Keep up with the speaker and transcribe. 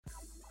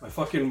My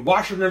fucking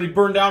washer nearly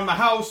burned down my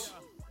house.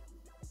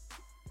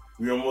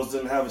 We almost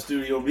didn't have a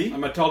Studio B.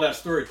 I'm gonna tell that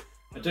story.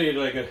 I tell you,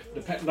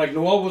 like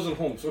Noel wasn't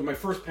home, so my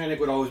first panic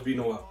would always be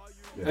Noel.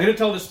 Yeah. I'm gonna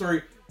tell this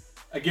story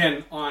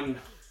again on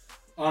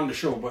the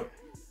show, but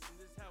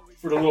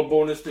for the little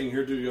bonus thing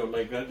here,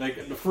 like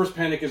the first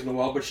panic is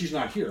Noel, but she's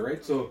not here,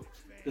 right? So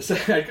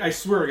I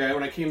swear, guy,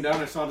 when I came down,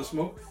 I saw the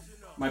smoke.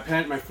 My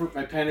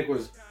panic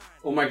was,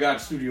 oh my God,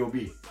 Studio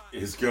B.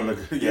 It's gonna,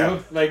 yeah. You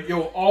know? Like,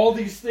 all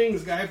these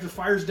things, guy, if the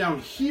fire's down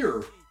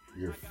here.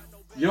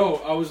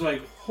 I was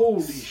like,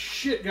 holy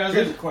shit, guys.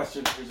 Here's a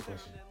question.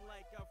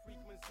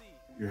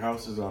 Your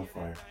house is on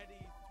fire.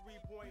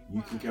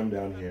 You can come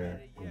down here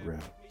and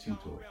grab 2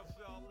 toys.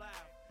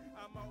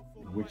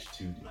 Which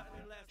 2 do you grab?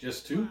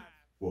 Just 2?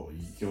 Well,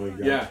 you can only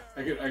grab... Yeah,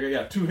 I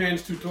got 2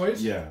 hands, 2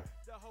 toys? Yeah.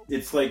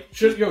 It's like...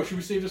 Should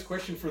we save this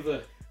question for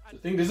the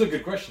thing? This is a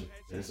good question.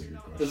 That's a good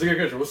question. This is a good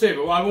question. We'll save it.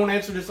 Well, I won't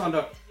answer this on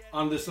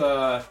this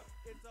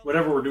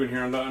whatever we're doing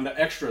here on the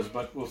extras,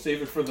 but we'll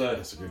save it for the...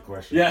 That's a good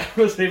question. Yeah,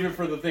 we'll save it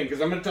for the thing,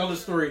 because I'm going to tell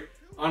this story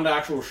on the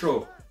actual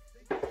show.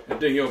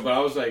 But I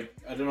was like,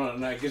 I don't know,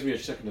 and that gives me a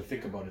second to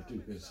think about it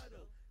too,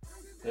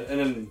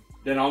 and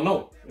then I'll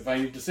know if I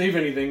need to save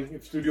anything,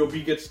 if Studio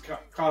B gets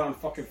caught on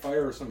fucking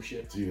fire or some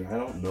shit. Dude, I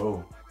don't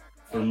know.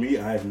 For me,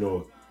 I have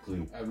no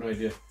clue. I have no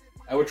idea.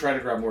 I would try to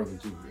grab more than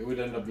 2. It would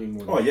end up being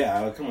more than 2. Oh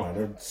yeah, come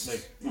on.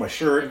 Like my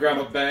shirt. I grab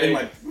a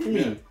bag.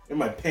 In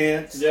my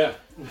pants. Yeah.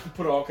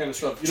 Put all kind of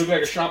stuff. You look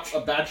like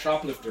a bad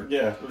shoplifter.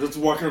 Yeah. Just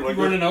walking like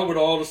running out with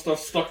all the stuff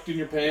stuck in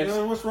your pants.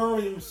 Yeah, what's wrong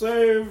with you?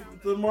 Save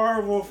the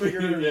Marvel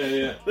figure.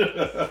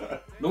 Yeah.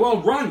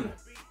 Noel, run!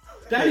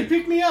 Daddy,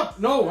 pick me up!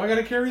 No, I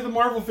gotta carry the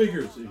Marvel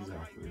figures.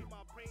 Exactly.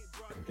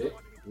 Okay.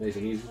 Nice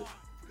and easy.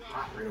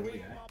 Hot right away,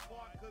 guy.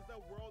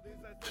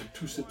 Took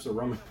 2 sips of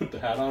rum and put the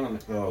hat on.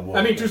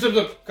 2 sips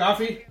of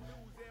coffee.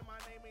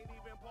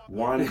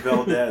 Juan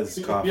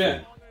Valdez coffee.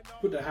 Yeah.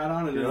 Put the hat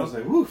on and then I was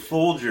like, woo.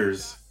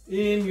 Folgers.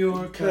 In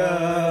your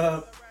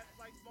cup.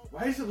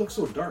 Why does it look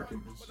so dark?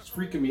 It's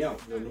freaking me out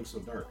that it looks so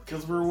dark.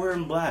 Because we're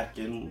wearing black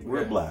and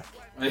we're black.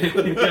 I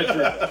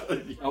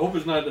hope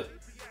it's not.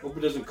 Hope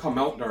it doesn't come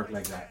out dark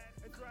like that.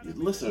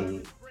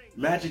 Listen,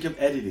 magic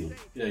of editing.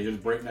 Yeah, you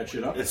just brighten that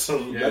shit up. That's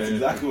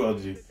exactly what I'll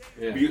do.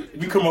 Yeah.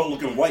 You come out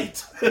looking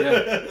white.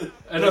 Yeah.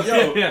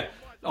 Yeah.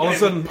 All of a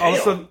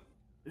sudden,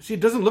 see,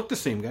 it doesn't look the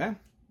same, guy.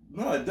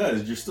 No, it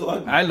does. You're still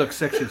ugly. I look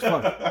sexy as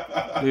fuck. Look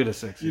at the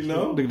sexy. You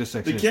know? Look at the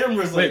sexy. The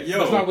camera's like, yo.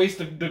 Let's not waste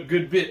the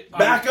good bit.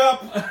 Back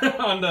up!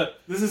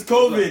 This is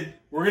COVID.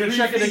 We're going to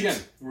check it again.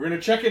 We're going to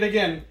check it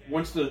again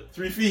once the...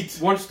 3 feet.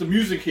 Once the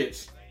music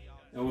hits.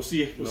 And we'll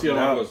see how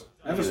that goes.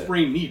 I have a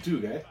sprained knee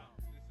too, guy.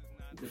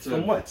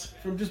 From what?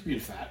 From just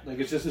being fat. Like,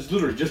 it's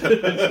literally just...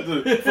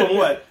 From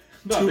what?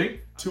 Nothing.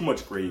 Too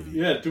much gravy.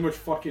 Yeah, too much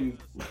fucking...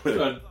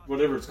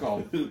 whatever it's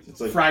called. It's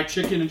like fried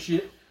chicken and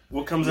shit.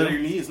 What comes out of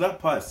your knee? It's not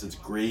pus. It's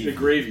gravy. The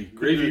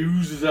gravy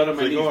oozes out of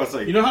my knee.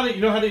 Like, you know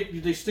how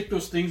they stick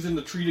those things in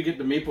the tree to get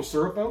the maple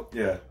syrup out?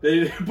 Yeah.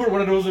 They put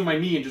one of those in my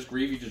knee and just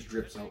gravy just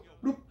drips out.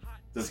 Bloop.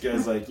 This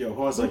guy's like, yo,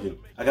 hold on a second.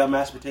 I got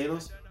mashed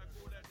potatoes.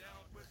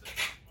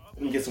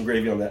 Let me get some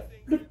gravy on that.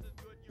 Bloop.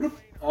 Bloop.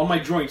 All my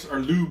joints are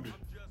lubed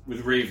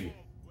with gravy.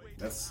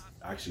 That's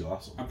actually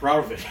awesome. I'm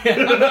proud of it.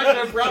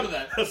 I'm proud of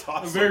that. That's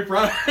awesome. I'm very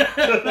proud of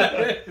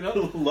it. You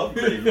know? Love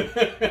gravy.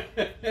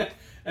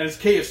 And it's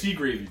KFC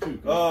gravy too.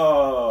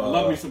 Oh, I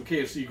love me some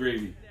KFC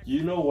gravy.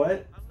 You know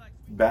what?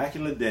 Back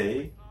in the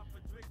day,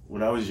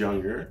 when I was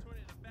younger,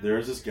 there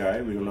was this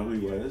guy. We don't know who he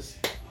was.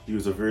 He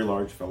was a very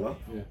large fella.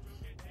 Yeah.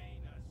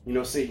 You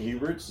know St.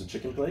 Hubert's, the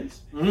chicken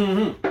place?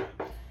 Mm-hmm.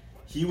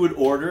 He would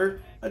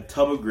order a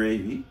tub of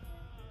gravy,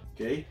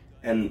 okay?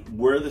 And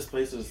where this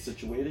place was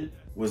situated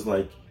was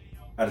like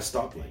at a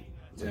stoplight.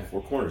 It's like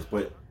 4 corners,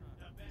 but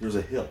there's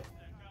a hill.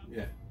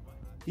 Yeah.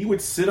 He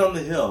would sit on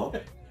the hill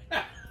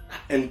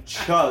and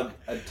chug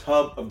a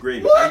tub of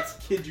gravy. What?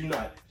 I kid you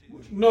not.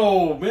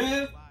 No,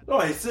 man. No,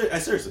 I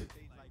seriously.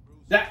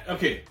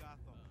 Okay.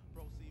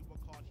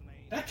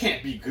 That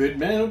can't be good,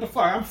 man. What the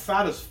fuck? I'm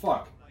fat as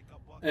fuck.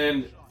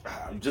 And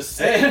I'm just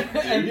saying.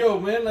 And yo,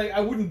 man, like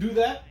I wouldn't do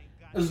that.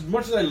 As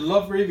much as I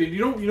love gravy, you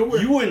know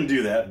where you wouldn't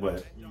do that,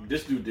 but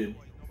this dude did.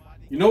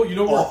 You know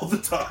where, all the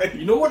time.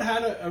 You know what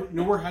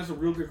where has a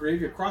real good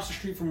gravy? Across the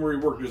street from where he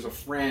worked, there's a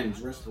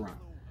Fran's restaurant.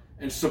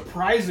 And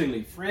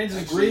surprisingly,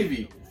 Fran's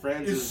gravy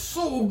is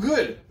so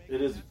good.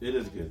 It is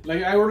good.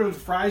 Like, I order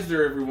fries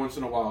there every once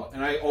in a while,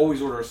 and I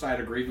always order a side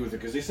of gravy with it,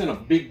 because they send a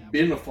big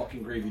bin of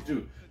fucking gravy,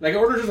 too. Like, I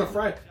order just a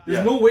fry.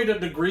 There's no way that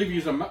the gravy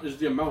is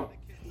the amount.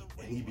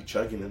 And he'd be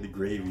chugging at the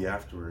gravy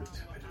afterwards.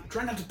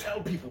 Try not to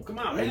tell people. Come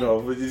on, man. I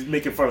know, but he's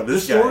making fun of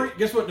this guy.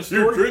 Guess what?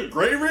 You drink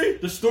gravy?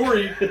 The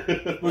story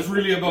was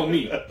really about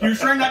me. He was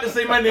trying not to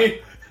say my name.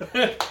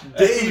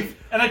 Dave.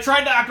 And I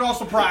tried to act all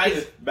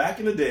surprised. Back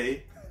in the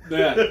day.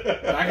 Yeah,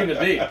 back in the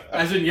day.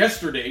 As in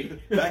yesterday.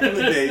 Back in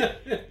the day,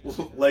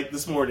 like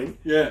this morning.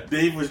 Yeah.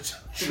 Dave was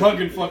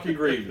chugging fucking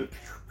gravy.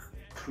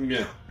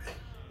 Yeah.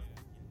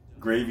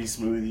 Gravy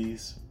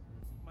smoothies.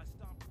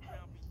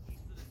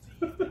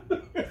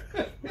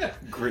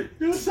 great.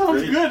 It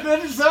sounds great. good.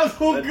 That just sounds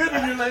so good.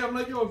 And you're like, I'm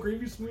like, yo,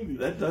 gravy smoothie.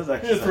 That does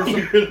actually Throw sound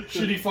some good.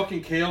 shitty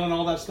fucking kale and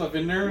all that stuff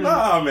in there.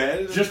 Nah,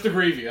 man. Just the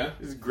gravy, huh?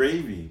 It's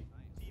gravy.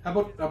 How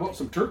about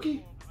some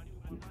turkey?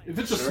 If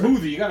it's a Sure.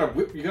 smoothie, you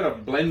gotta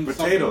blend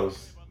Potatoes.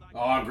 something.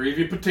 Oh,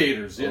 gravy and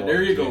potatoes. Yeah, Oh,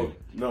 there you dude. go.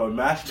 No,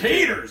 mashed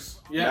Taters.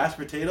 Yeah. Mashed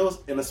potatoes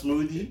in a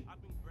smoothie.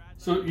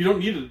 So you don't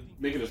need to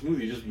make it a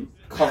smoothie. Just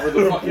cover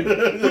the fucking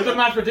put the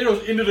mashed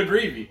potatoes into the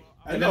gravy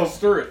and then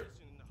stir it.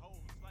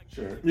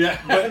 Sure. Yeah,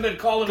 But and then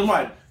call it a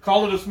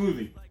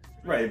smoothie.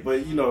 Right,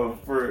 but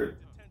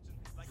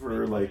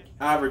for like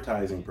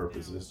advertising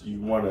purposes, you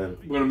want to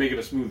We're gonna make it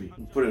a smoothie.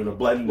 put it in a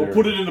blender. We'll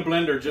put it in the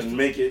blender just and to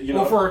make it.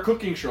 for our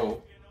cooking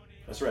show.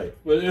 That's right.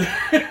 But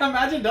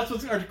imagine that's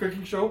what our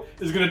cooking show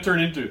is gonna turn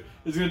into.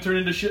 It's gonna turn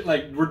into shit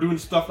like we're doing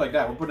stuff like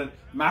that. We're putting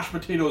mashed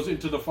potatoes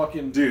into the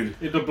fucking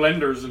into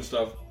blenders and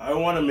stuff. I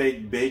want to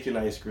make bacon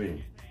ice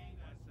cream.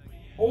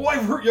 Oh, I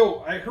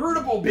heard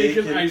about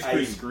bacon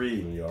ice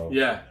cream, yo.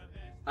 Yeah,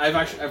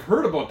 I've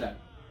heard about that.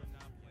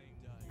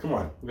 Come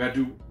on, We gotta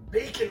do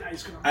bacon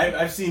ice cream.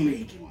 I've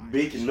seen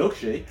bacon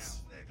milkshakes.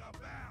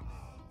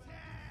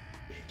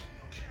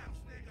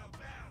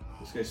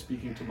 This guy's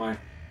speaking to my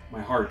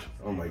heart.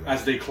 Oh my god!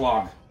 As they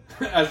clog,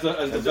 as the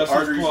vessels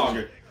arteries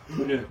clog.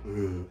 Yeah.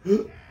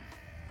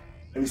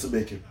 I need some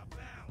bacon.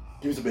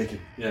 Give me some bacon.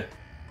 Yeah.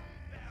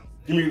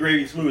 Give me a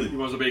gravy smoothie. He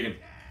wants a bacon.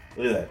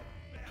 Look at that.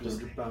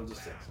 200 pounds of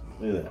sex.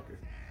 Look at that.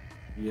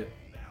 Yep.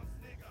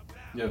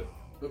 Yep.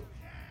 Oh.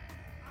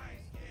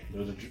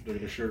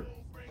 There's a shirt.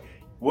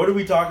 What do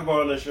we talk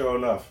about on the show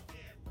enough?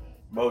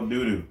 About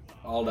doo-doo.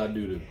 All that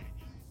doo-doo.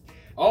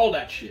 All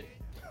that shit.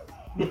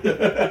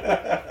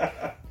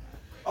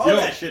 All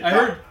that shit. I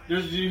heard.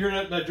 Did you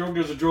hear that joke?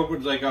 There's a joke where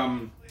it's like,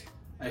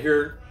 I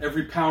hear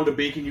every pound of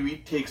bacon you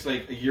eat takes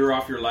like a year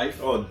off your life.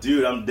 Oh,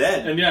 dude, I'm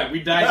dead. And yeah,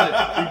 we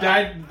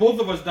died.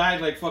 Both of us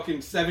died like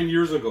fucking 7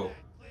 years ago.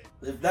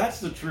 If that's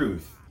the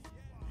truth,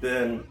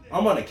 then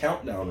I'm on a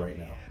countdown right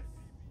now.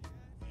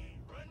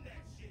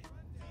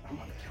 I'm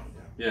on a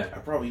countdown. Yeah. I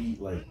probably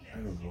eat like, I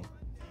don't know.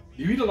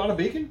 Do you eat a lot of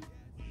bacon?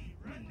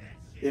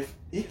 If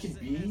it could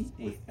be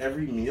with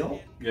every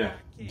meal, Yeah.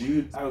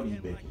 dude, I would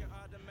eat bacon.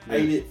 Yeah. I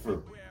eat it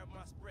for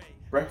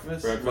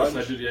breakfast,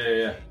 lunch,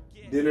 yeah.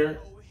 dinner,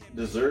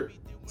 dessert,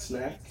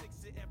 snack.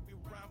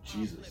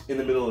 Jesus. In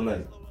the middle of the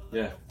night.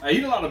 Yeah. I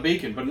eat a lot of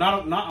bacon, but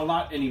not a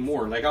lot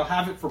anymore. Like I'll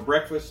have it for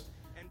breakfast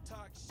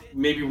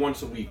maybe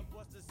once a week.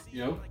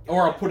 You know?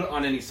 Or I'll put it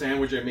on any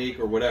sandwich I make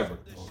or whatever.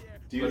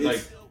 Dude,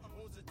 but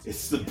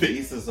it's the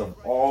basis of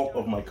all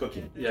of my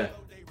cooking. Yeah.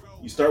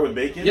 You start with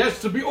bacon? Yes,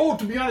 to be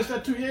honest,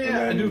 that too.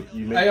 Yeah, I do.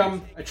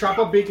 I chop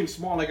up bacon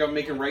small like I'm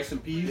making rice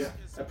and peas. Yeah.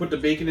 I put the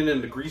bacon in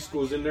and the grease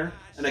goes in there.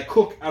 And I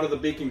cook out of the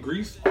bacon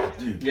grease.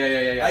 Dude.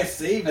 Yeah. I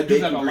save the do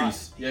that bacon a lot.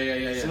 grease. Yeah.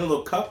 It's in a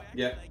little cup.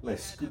 Yeah. And I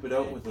scoop it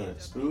out with a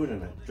spoon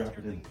and I drop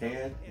it in the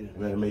pan and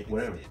then I make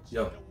whatever.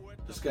 Yo,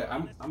 this guy,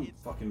 I'm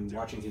fucking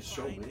watching his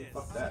show, man.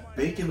 Fuck that.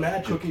 Bacon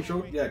magic. Cooking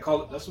show? Yeah,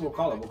 call it. That's what we'll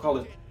call it. We'll call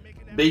it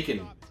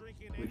bacon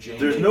with Jane.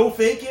 There's no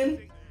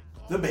faking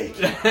the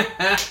bacon.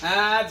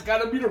 It's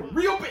gotta be the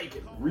real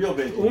bacon. Real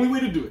bacon. The only way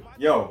to do it.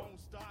 Yo.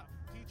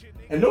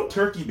 And no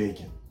turkey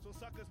bacon.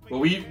 Well,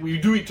 we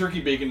do eat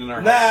turkey bacon in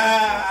our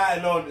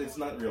house. No, it's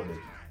not real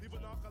bacon.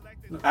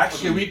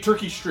 Actually, okay, we eat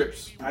turkey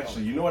strips.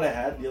 Actually, you know what I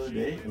had the other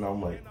day? And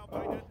I'm like,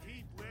 oh,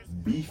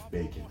 beef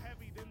bacon.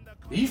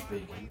 Beef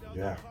bacon?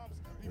 Yeah.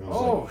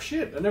 Oh,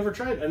 shit. I never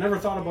tried. I never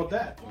thought about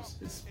that.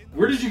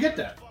 Where did you get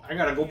that? I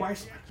gotta go buy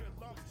some.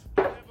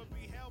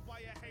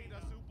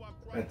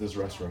 At this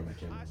restaurant, I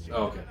can't remember.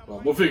 Oh, okay.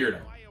 Well, we'll figure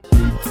it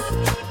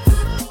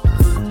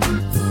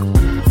out.